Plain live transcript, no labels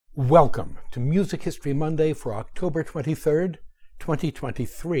Welcome to Music History Monday for October 23rd,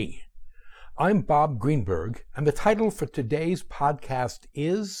 2023. I'm Bob Greenberg, and the title for today's podcast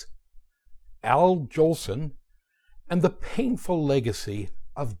is Al Jolson and the Painful Legacy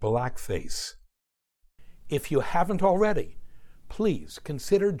of Blackface. If you haven't already, please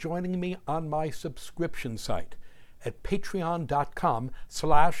consider joining me on my subscription site at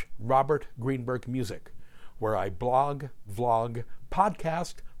patreon.com/RobertGreenbergMusic, where I blog, vlog,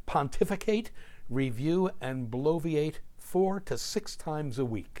 podcast, pontificate, review, and bloviate 4 to 6 times a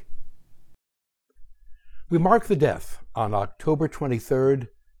week. We mark the death on October 23rd,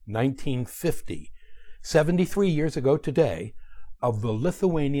 1950, 73 years ago today, of the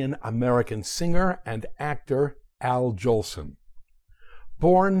Lithuanian-American singer and actor Al Jolson.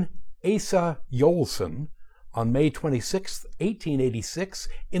 Born Asa Yoelson on May 26, 1886,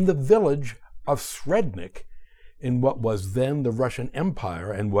 in the village of Srednik, in what was then the Russian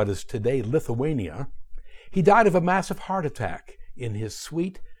Empire and what is today Lithuania, he died of a massive heart attack in his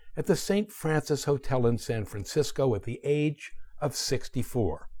suite at the St. Francis Hotel in San Francisco at the age of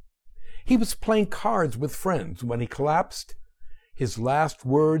 64. He was playing cards with friends when he collapsed. His last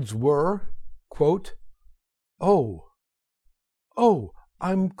words were, quote, "Oh,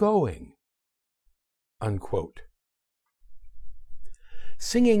 I'm going," unquote.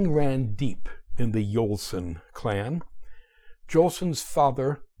 Singing ran deep in the Jolson clan. Jolson's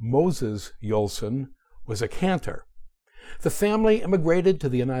father, Moses Jolson, was a cantor. The family immigrated to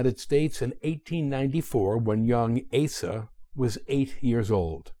the United States in 1894 when young Asa was 8 years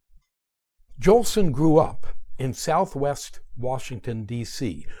old. Jolson grew up in Southwest Washington,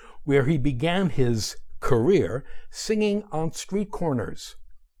 D.C., where he began his career singing on street corners.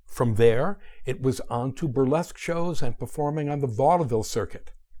 From there, it was on to burlesque shows and performing on the vaudeville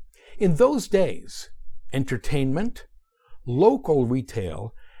circuit. In those days, entertainment, local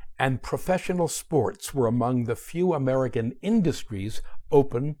retail, and professional sports were among the few American industries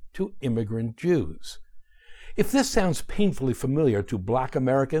open to immigrant Jews. If this sounds painfully familiar to Black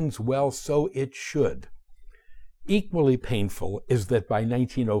Americans, well, so it should. Equally painful is that by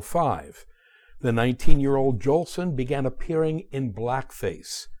 1905, the 19-year-old Jolson began appearing in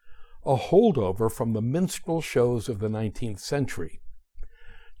Blackface, a holdover from the minstrel shows of the 19th century.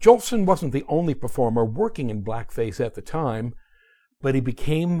 Jolson wasn't the only performer working in blackface at the time, but he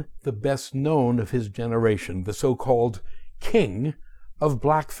became the best known of his generation, the so-called king of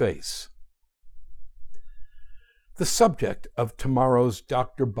blackface. The subject of tomorrow's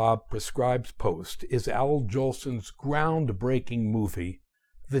Dr. Bob Prescribes post is Al Jolson's groundbreaking movie,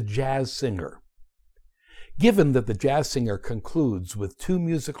 The Jazz Singer. Given that The Jazz Singer concludes with 2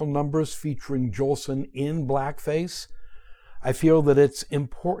 musical numbers featuring Jolson in blackface, I feel that it's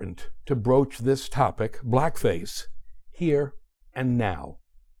important to broach this topic, blackface, here and now.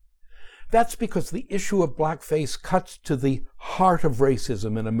 That's because the issue of blackface cuts to the heart of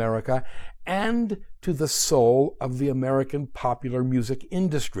racism in America and to the soul of the American popular music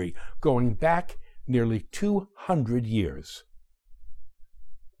industry, going back nearly 200 years.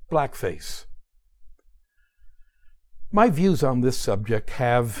 Blackface. My views on this subject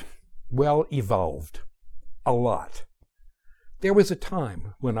have, evolved a lot. There was a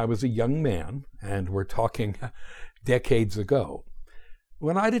time when I was a young man, and we're talking decades ago,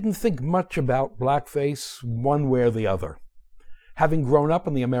 when I didn't think much about blackface one way or the other. Having grown up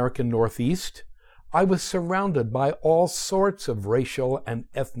in the American Northeast, I was surrounded by all sorts of racial and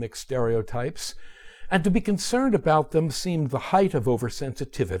ethnic stereotypes, and to be concerned about them seemed the height of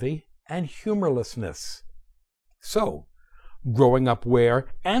oversensitivity and humorlessness. So, growing up where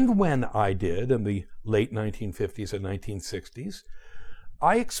and when I did in the late 1950s and 1960s,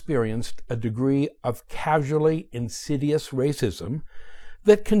 I experienced a degree of casually insidious racism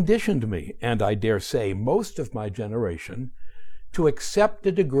that conditioned me, and I dare say most of my generation, to accept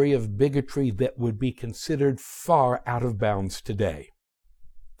a degree of bigotry that would be considered far out of bounds today.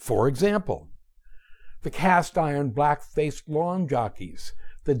 For example, the cast-iron black-faced lawn jockeys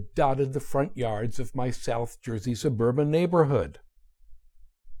that dotted the front yards of my South Jersey suburban neighborhood.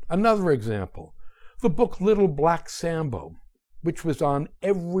 Another example, the book Little Black Sambo, which was on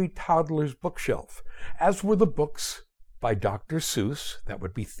every toddler's bookshelf, as were the books by Dr. Seuss, that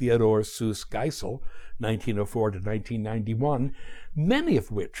would be Theodore Seuss Geisel, 1904 to 1991, many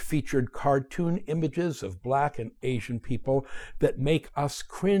of which featured cartoon images of Black and Asian people that make us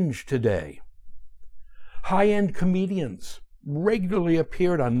cringe today. High-end comedians regularly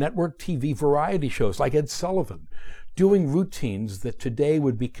appeared on network TV variety shows like Ed Sullivan, doing routines that today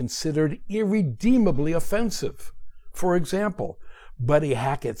would be considered irredeemably offensive. For example, Buddy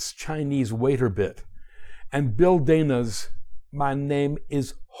Hackett's Chinese waiter bit, and Bill Dana's "My name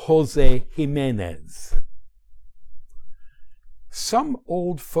is Jose Jimenez. Some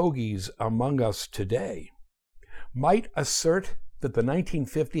old fogies among us today might assert that the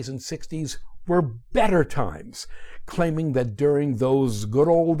 1950s and 60s were better times, claiming that during those good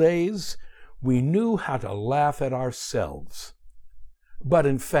old days, we knew how to laugh at ourselves. But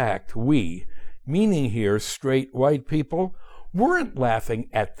in fact, we, meaning here straight white people, weren't laughing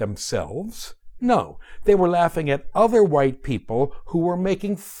at themselves. No, they were laughing at other white people who were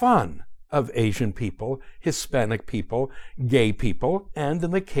making fun of Asian people, Hispanic people, gay people, and in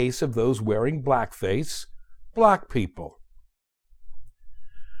the case of those wearing blackface, black people.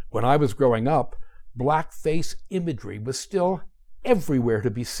 When I was growing up, blackface imagery was still everywhere to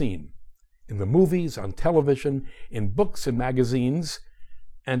be seen, in the movies, on television, in books and magazines,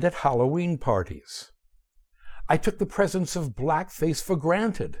 and at Halloween parties. I took the presence of blackface for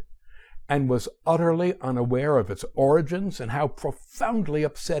granted and was utterly unaware of its origins and how profoundly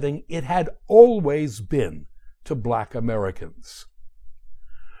upsetting it had always been to black Americans.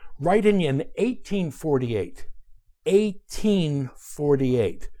 Writing in 1848,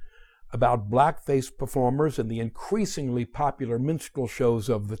 about blackface performers in the increasingly popular minstrel shows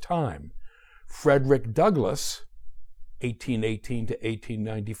of the time, Frederick Douglass, 1818 to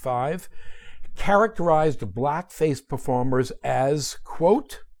 1895, characterized blackface performers as,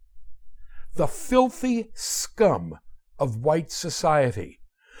 quote, the filthy scum of white society,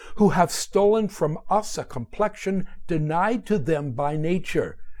 who have stolen from us a complexion denied to them by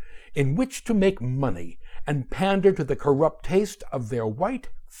nature, in which to make money and pander to the corrupt taste of their white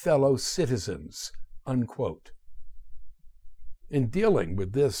fellow citizens, unquote. In dealing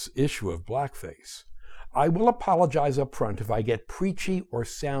with this issue of blackface, I will apologize up front if I get preachy or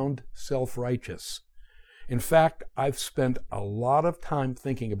sound self-righteous. In fact, I've spent a lot of time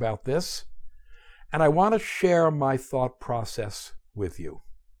thinking about this, and I want to share my thought process with you.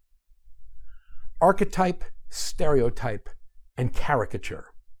 Archetype, stereotype, and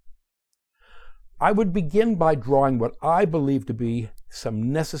caricature. I would begin by drawing what I believe to be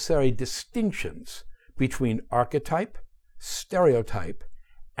some necessary distinctions between archetype, stereotype,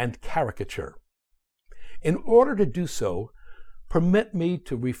 and caricature. In order to do so, permit me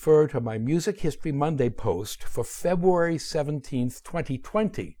to refer to my Music History Monday post for February 17,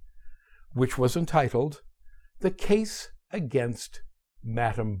 2020, which was entitled, The Case Against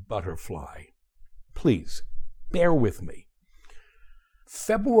Madame Butterfly. Please, bear with me.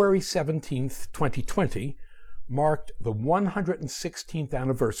 February 17, 2020, marked the 116th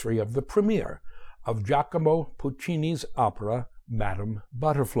anniversary of the premiere of Giacomo Puccini's opera, Madame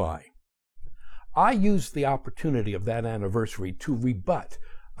Butterfly. I used the opportunity of that anniversary to rebut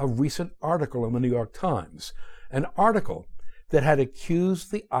a recent article in the New York Times, an article that had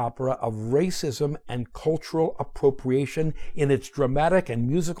accused the opera of racism and cultural appropriation in its dramatic and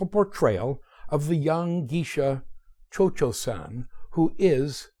musical portrayal of the young geisha Cho-Cho-san, who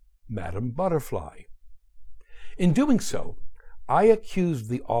is Madame Butterfly. In doing so, I accused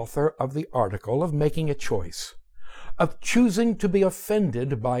the author of the article of making a choice, of choosing to be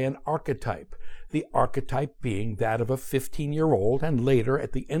offended by an archetype, the archetype being that of a 15-year-old and later,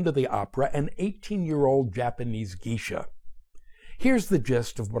 at the end of the opera, an 18-year-old Japanese geisha. Here's the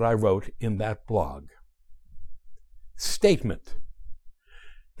gist of what I wrote in that blog. Statement.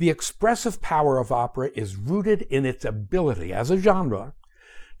 The expressive power of opera is rooted in its ability as a genre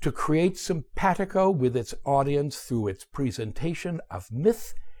to create simpatico with its audience through its presentation of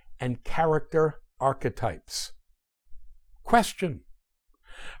myth and character archetypes. Question.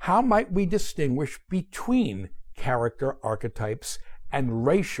 How might we distinguish between character archetypes and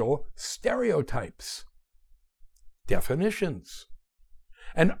racial stereotypes? Definitions.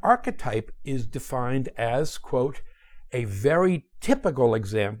 An archetype is defined as, quote, a very typical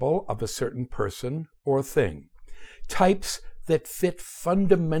example of a certain person or thing. Types that fit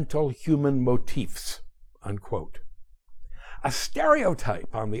fundamental human motifs, unquote. A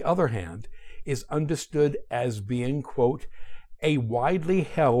stereotype, on the other hand, is understood as being, quote, a widely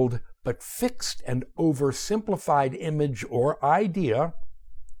held but fixed and oversimplified image or idea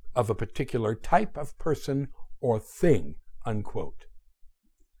of a particular type of person or thing, unquote.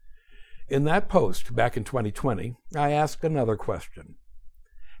 In that post, back in 2020, I asked another question.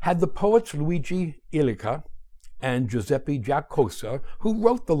 Had the poets Luigi Illica and Giuseppe Giacosa, who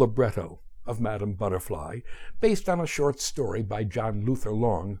wrote the libretto of Madame Butterfly, based on a short story by John Luther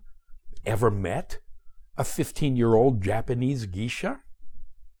Long, ever met a 15-year-old Japanese geisha?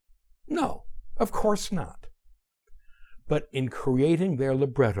 No, of course not. But in creating their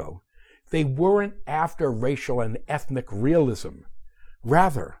libretto, they weren't after racial and ethnic realism.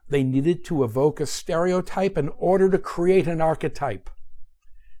 Rather, they needed to evoke a stereotype in order to create an archetype.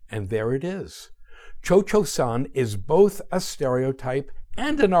 And there it is. Cho-Cho-san is both a stereotype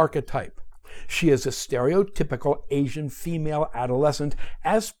and an archetype. She is a stereotypical Asian female adolescent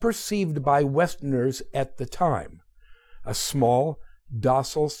as perceived by Westerners at the time. A small,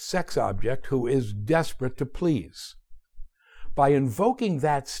 docile sex object who is desperate to please. By invoking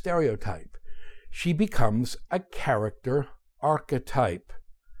that stereotype, she becomes a character archetype.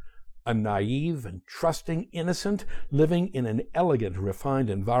 A naive and trusting innocent living in an elegant,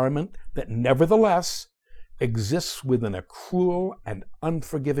 refined environment that nevertheless exists within a cruel and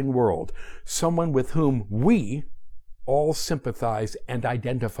unforgiving world, someone with whom we all sympathize and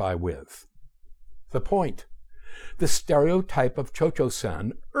identify with. The point: the stereotype of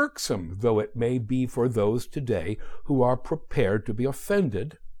Cho-Cho-san, irksome though it may be for those today who are prepared to be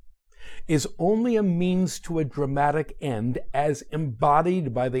offended, is only a means to a dramatic end as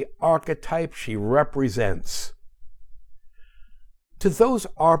embodied by the archetype she represents. To those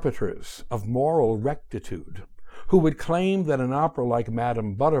arbiters of moral rectitude who would claim that an opera like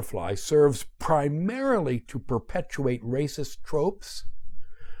Madame Butterfly serves primarily to perpetuate racist tropes,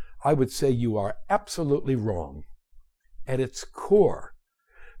 I would say you are absolutely wrong. At its core,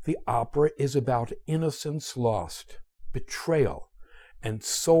 the opera is about innocence lost, betrayal, and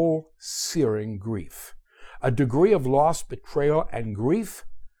soul-searing grief, a degree of loss, betrayal, and grief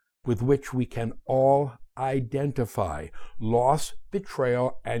with which we can all identify. Loss,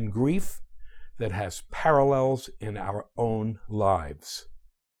 betrayal, and grief that has parallels in our own lives.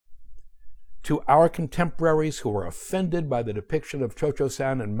 To our contemporaries who are offended by the depiction of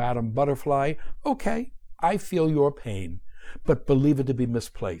Cho-Cho-san and Madame Butterfly, okay, I feel your pain, but believe it to be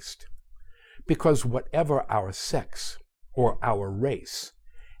misplaced. Because whatever our sex or our race,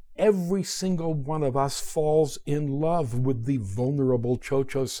 every single one of us falls in love with the vulnerable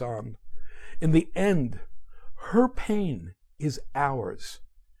Cho-Cho-san. In the end, her pain is ours.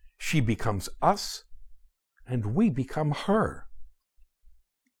 She becomes us, and we become her.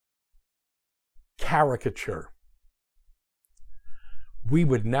 Caricature. We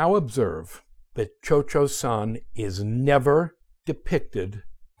would now observe that Cho-Cho-san is never depicted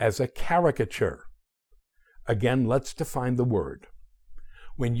as a caricature. Again, let's define the word.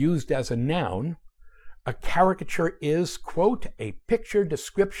 When used as a noun, a caricature is, quote, a picture,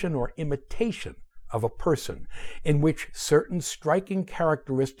 description, or imitation of a person in which certain striking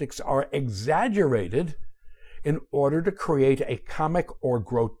characteristics are exaggerated in order to create a comic or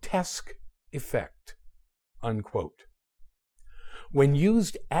grotesque effect, unquote. When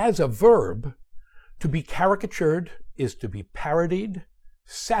used as a verb, to be caricatured is to be parodied,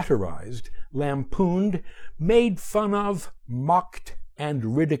 satirized, lampooned, made fun of, mocked,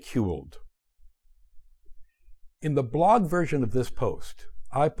 and ridiculed. In the blog version of this post,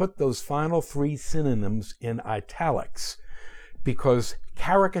 I put those final 3 synonyms in italics because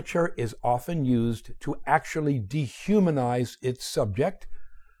caricature is often used to actually dehumanize its subject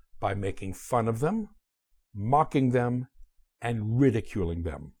by making fun of them, mocking them, and ridiculing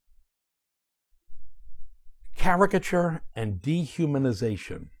them. Caricature and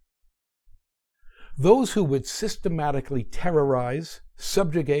dehumanization. Those who would systematically terrorize,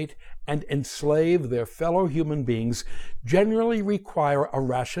 subjugate, and enslave their fellow human beings generally require a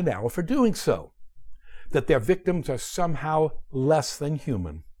rationale for doing so, that their victims are somehow less than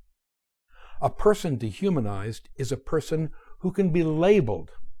human. A person dehumanized is a person who can be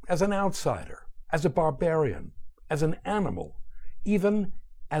labeled as an outsider, as a barbarian, as an animal, even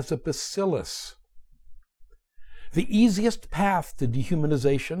as a bacillus. The easiest path to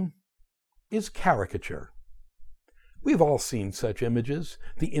dehumanization is caricature. We've all seen such images,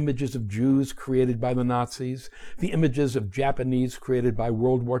 the images of Jews created by the Nazis, the images of Japanese created by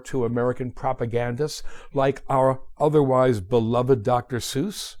World War II American propagandists like our otherwise beloved Dr.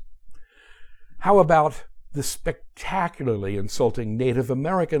 Seuss. How about the spectacularly insulting Native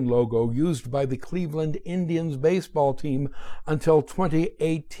American logo used by the Cleveland Indians baseball team until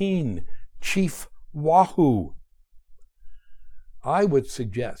 2018, Chief Wahoo? I would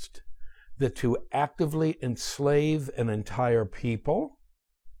suggest that to actively enslave an entire people,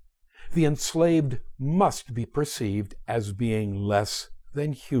 the enslaved must be perceived as being less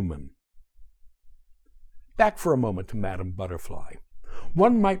than human. Back for a moment to Madame Butterfly.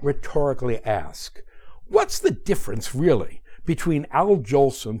 One might rhetorically ask, what's the difference really between Al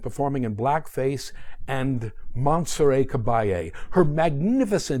Jolson performing in Blackface and Montserrat Caballé, her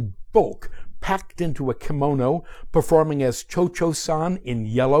magnificent bulk packed into a kimono, performing as Cho-Cho-san in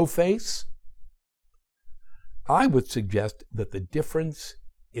Yellowface? I would suggest that the difference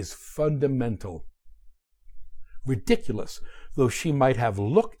is fundamental. Ridiculous though she might have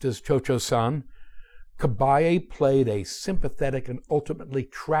looked as Cho-Cho-san, Kabaye played a sympathetic and ultimately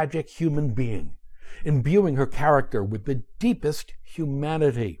tragic human being, imbuing her character with the deepest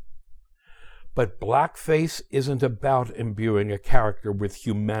humanity. But Blackface isn't about imbuing a character with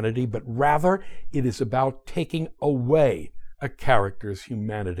humanity, but rather it is about taking away a character's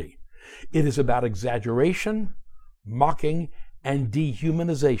humanity. It is about exaggeration, mocking, and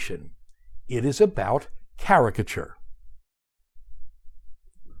dehumanization. It is about caricature.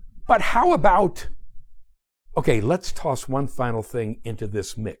 But how about... Okay, let's toss one final thing into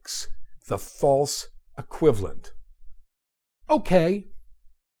this mix. The false equivalent. Okay,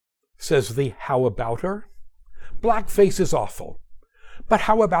 says the how-abouter. Blackface is awful. But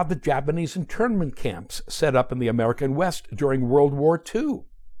how about the Japanese internment camps set up in the American West during World War II?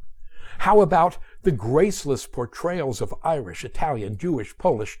 How about the graceless portrayals of Irish, Italian, Jewish,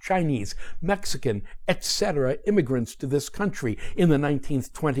 Polish, Chinese, Mexican, etc. immigrants to this country in the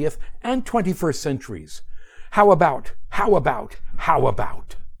 19th, 20th, and 21st centuries? How about?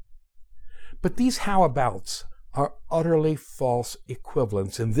 But these how-abouts are utterly false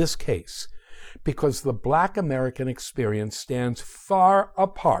equivalents in this case, because the Black American experience stands far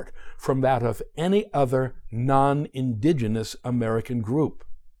apart from that of any other non-indigenous American group.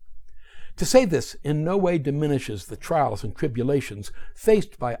 To say this in no way diminishes the trials and tribulations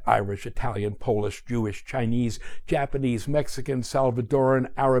faced by Irish, Italian, Polish, Jewish, Chinese, Japanese, Mexican, Salvadoran,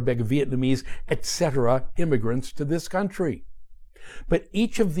 Arabic, Vietnamese, etc. immigrants to this country. But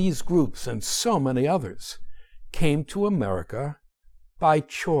each of these groups, and so many others, came to America by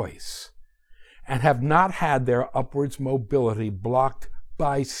choice and have not had their upwards mobility blocked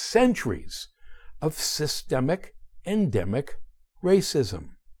by centuries of systemic, endemic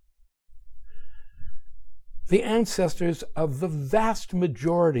racism. The ancestors of the vast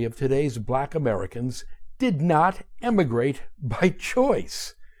majority of today's Black Americans did not emigrate by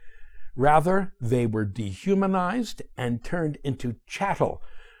choice. Rather, they were dehumanized and turned into chattel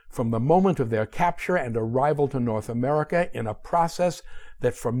from the moment of their capture and arrival to North America in a process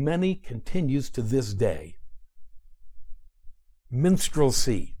that for many continues to this day.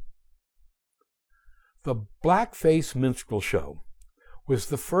 Minstrelsy. The Blackface minstrel show was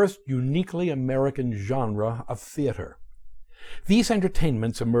the first uniquely American genre of theater. These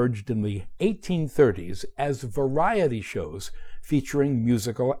entertainments emerged in the 1830s as variety shows featuring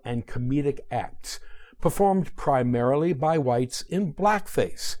musical and comedic acts, performed primarily by whites in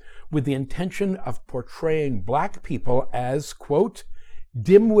blackface, with the intention of portraying Black people as, quote,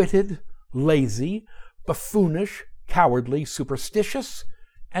 dim-witted, lazy, buffoonish, cowardly, superstitious,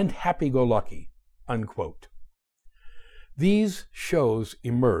 and happy-go-lucky, unquote. These shows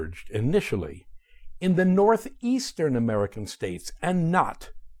emerged initially in the northeastern American states and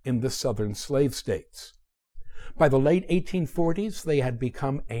not in the southern slave states. By the late 1840s, they had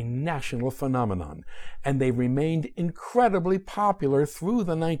become a national phenomenon, and they remained incredibly popular through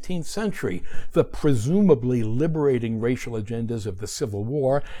the 19th century, the presumably liberating racial agendas of the Civil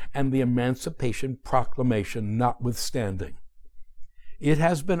War and the Emancipation Proclamation notwithstanding. It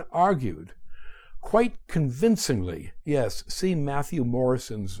has been argued quite convincingly, yes, see Matthew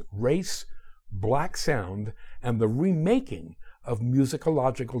Morrison's Race, Black Sound, and the Remaking of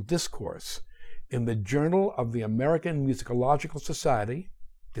Musicological Discourse in the Journal of the American Musicological Society,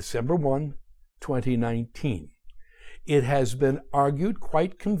 December 1, 2019. It has been argued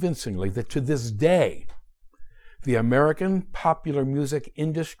quite convincingly that to this day, the American popular music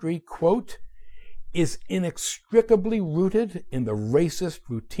industry, quote, is inextricably rooted in the racist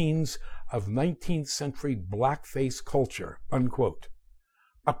routines of 19th century blackface culture, unquote.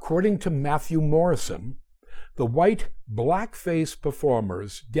 According to Matthew Morrison, the white blackface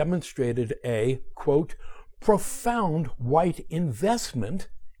performers demonstrated a, quote, profound white investment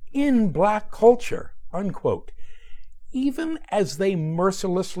in Black culture, unquote, even as they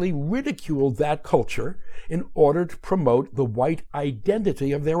mercilessly ridiculed that culture in order to promote the white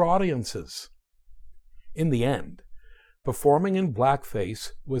identity of their audiences. In the end, performing in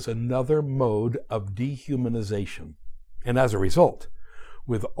blackface was another mode of dehumanization. And as a result,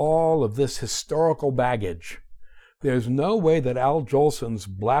 with all of this historical baggage, there's no way that Al Jolson's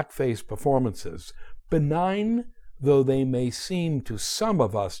blackface performances, benign though they may seem to some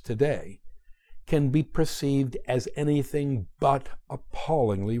of us today, can be perceived as anything but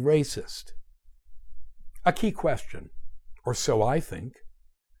appallingly racist. A key question, or so I think: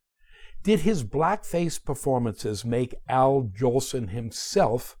 did his blackface performances make Al Jolson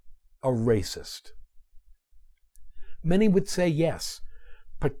himself a racist? Many would say yes,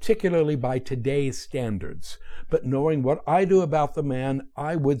 particularly by today's standards, but knowing what I do about the man,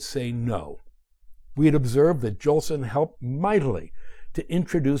 I would say no. We'd observe that Jolson helped mightily to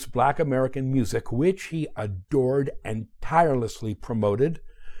introduce Black American music, which he adored and tirelessly promoted,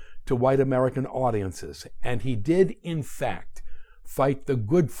 to white American audiences. And he did, in fact, fight the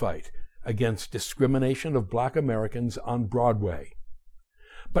good fight against discrimination of Black Americans on Broadway.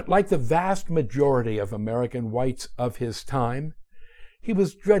 But like the vast majority of American whites of his time, he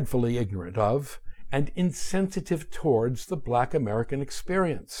was dreadfully ignorant of and insensitive towards the Black American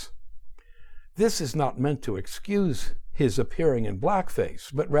experience. This is not meant to excuse his appearing in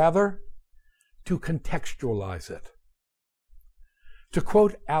blackface, but rather to contextualize it. To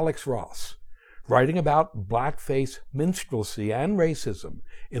quote Alex Ross, writing about blackface minstrelsy and racism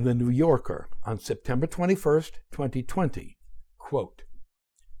in The New Yorker on September 21st, 2020, quote,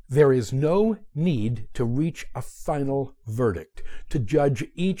 "There is no need to reach a final verdict, to judge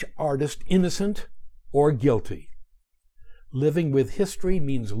each artist innocent or guilty. Living with history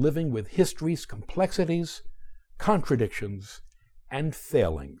means living with history's complexities, contradictions, and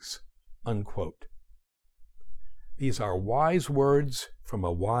failings," unquote. These are wise words from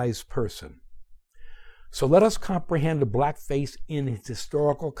a wise person. So let us comprehend blackface in its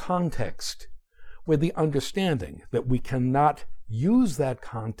historical context, with the understanding that we cannot use that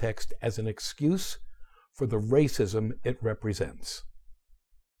context as an excuse for the racism it represents.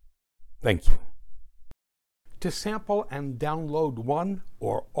 Thank you. To sample and download one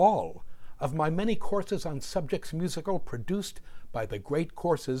or all of my many courses on subjects musical produced by the Great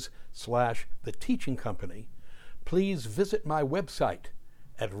Courses / The Teaching Company, please visit my website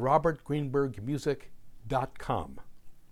at robertgreenbergmusic.com.